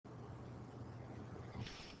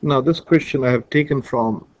Now, this question I have taken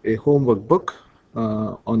from a homework book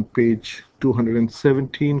on page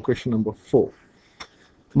 217, question number 4.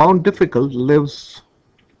 Mount Difficult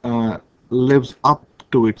uh, lives up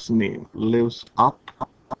to its name. Lives up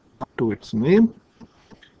to its name.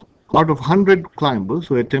 Out of 100 climbers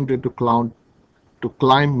who attempted to climb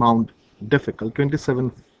Mount Difficult,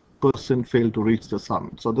 27% failed to reach the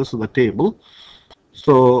summit. So this is the table.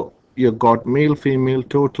 So you got male, female,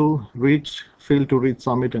 total, reach, failed to reach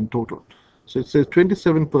summit, and total. So it says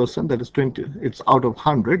 27%, that is 20, it's out of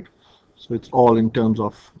 100. So it's all in terms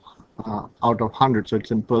of out of 100, so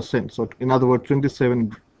it's in percent. So in other words,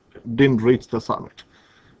 27 didn't reach the summit.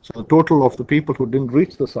 So the total of the people who didn't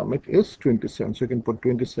reach the summit is 27. So you can put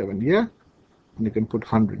 27 here, and you can put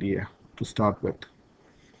 100 here to start with.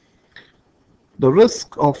 The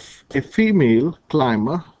risk of a female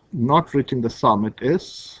climber not reaching the summit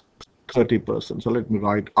is 30%. So let me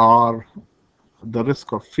write R. The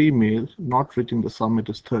risk of female not reaching the summit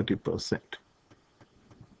is 30%.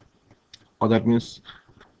 Or that means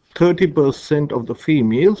 30% of the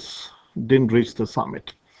females didn't reach the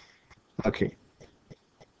summit. Okay.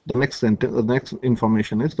 The next sentence, the next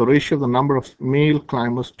information is the ratio of the number of male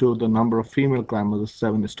climbers to the number of female climbers is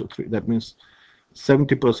 7:3. That means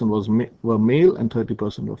 70% were male and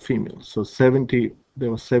 30% were female. So there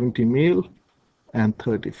were 70 male and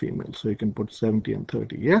 30 female. So you can put 70 and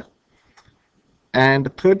 30 here. And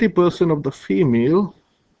 30% of the female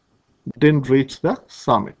didn't reach the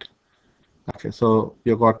summit. Okay, so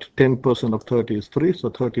you got 10% of 30 is 3, so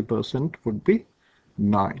 30% would be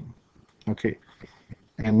 9. Okay,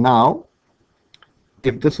 and now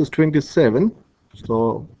if this is 27,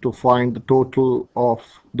 so to find the total of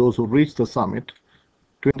those who reached the summit,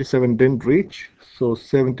 27 didn't reach, so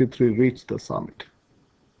 73 reached the summit.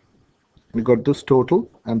 We got this total,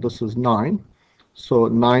 and this is 9. So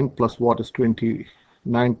 9 plus what is 20?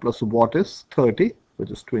 9 plus what is 30,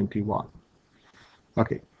 which is 21.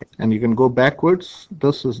 Okay, and you can go backwards.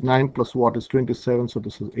 This is 9 plus what is 27, so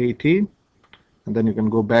this is 18. And then you can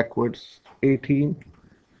go backwards, 18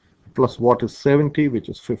 plus what is 70, which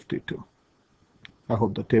is 52. I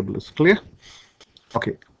hope the table is clear.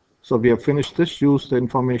 Okay, so we have finished this. Use the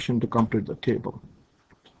information to complete the table.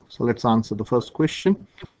 So let's answer the first question.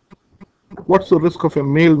 What's the risk of a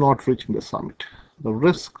male not reaching the summit? The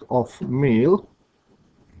risk of male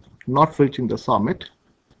not reaching the summit.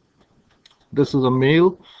 This is a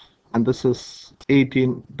male, and this is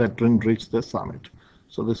 18 that didn't reach the summit.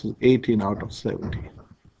 So this is 18 out of 70.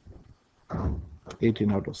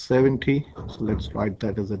 18 out of 70. So let's write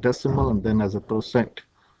that as a decimal and then as a percent.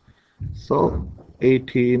 So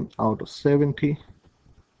 18 out of 70,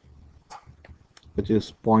 which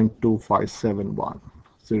is 0.2571.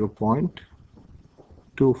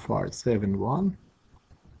 0.2571,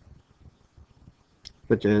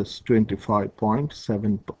 which is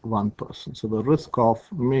 25.71%. So the risk of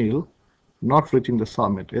male not reaching the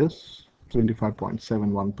summit is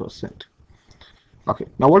 25.71%. Okay,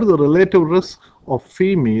 now what is the relative risk of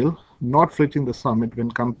female not reaching the summit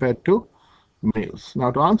when compared to males?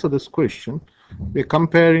 Now to answer this question, we're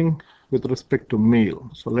comparing with respect to male.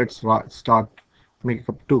 So let's start making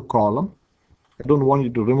up two columns. I don't want you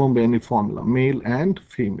to remember any formula, male and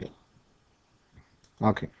female.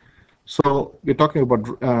 Okay, so we're talking about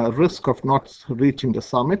risk of not reaching the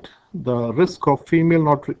summit. The risk of male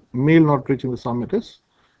not reaching the summit is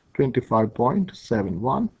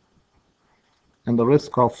 25.71, and the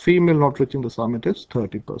risk of female not reaching the summit is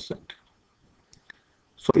 30%.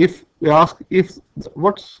 So if we ask if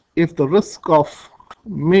the risk of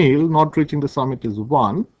male not reaching the summit is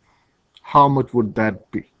 1, how much would that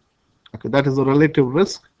be? Okay, that is the relative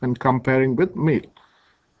risk when comparing with male.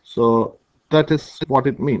 So that is what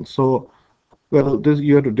it means. So, well,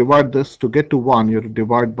 you have to divide this to get to 1. You have to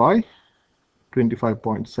divide by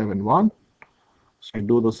 25.71. So you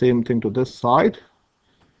do the same thing to this side.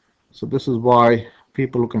 So this is why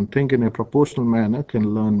people who can think in a proportional manner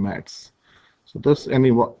can learn maths. So this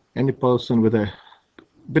any person with a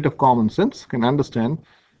bit of common sense can understand.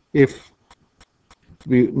 If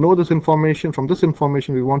we know this information, from this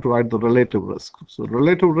information we want to write the relative risk. So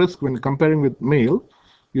relative risk when comparing with male,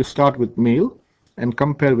 you start with male and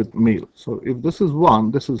compare with male. So if this is 1,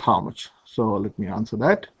 this is how much? So let me answer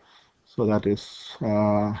that. So that is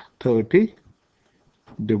 30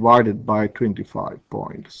 divided by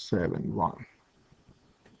 25.71,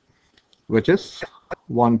 which is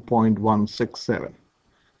 1.167.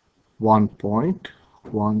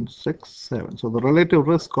 1.167. So the relative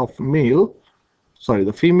risk of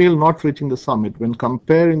the female not reaching the summit when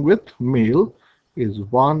comparing with male is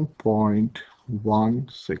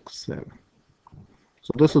 1.167.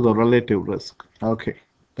 So this is the relative risk. Okay,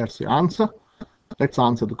 That's the answer. Let's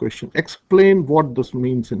answer the question. Explain what this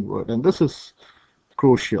means in word. And this is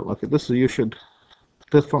crucial. Okay, this you should,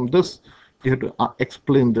 from this you have to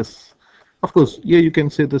explain this. Of course, here you can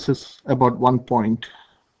say this is about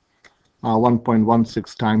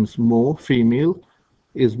 1.16 times more. Female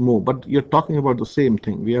is more, but you're talking about the same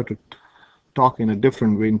thing. We have to talk in a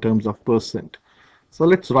different way in terms of percent. So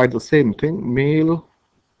let's write the same thing, male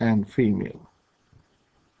and female.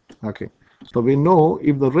 Okay, so we know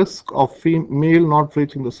if the risk of male not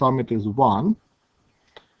reaching the summit is 1,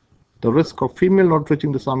 the risk of female not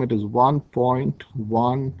reaching the summit is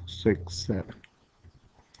 1.167.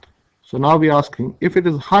 So now we're asking if it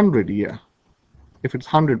is 100 here. If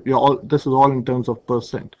it's 100, this is all in terms of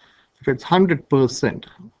percent. If it's 100%,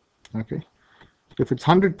 okay. If it's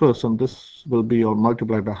 100%, this will be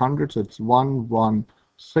multiplied by 100, so it's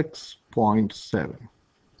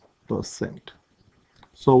 116.7%.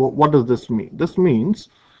 So what does this mean? This means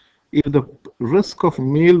if the risk of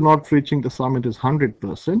male not reaching the summit is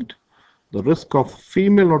 100%, the risk of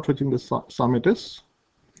female not reaching the summit is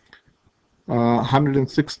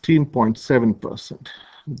 116.7%.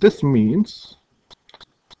 This means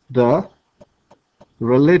the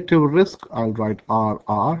relative risk, I'll write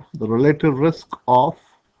RR, the relative risk of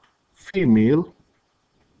female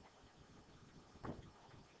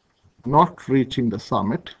not reaching the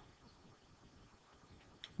summit,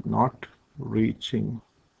 not reaching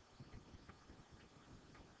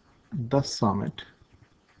the summit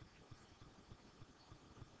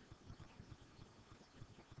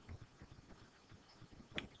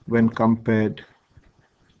when compared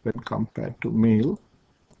to male,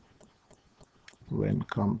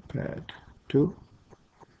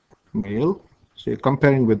 so you're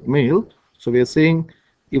comparing with male. So we are saying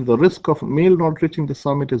if the risk of male not reaching the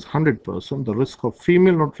summit is 100%, the risk of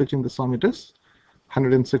female not reaching the summit is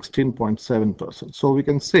 116.7%. So we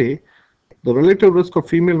can say the relative risk of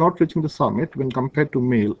female not reaching the summit when compared to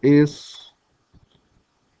male is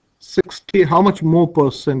 60. How much more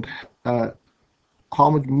percent? How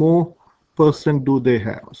much more percent do they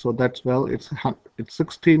have? So that's, well, it's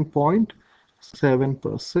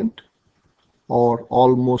 16.7% or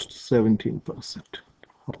almost 17%.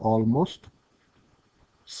 Almost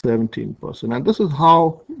 17%. And this is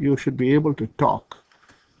how you should be able to talk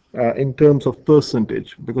in terms of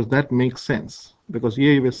percentage, because that makes sense. Because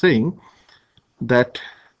here you were saying that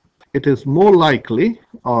it is more likely,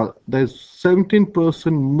 or there's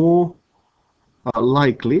 17% more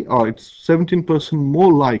likely, or it's 17%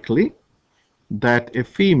 more likely that a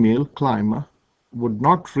female climber would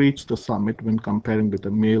not reach the summit when comparing with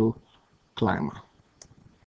a male climber.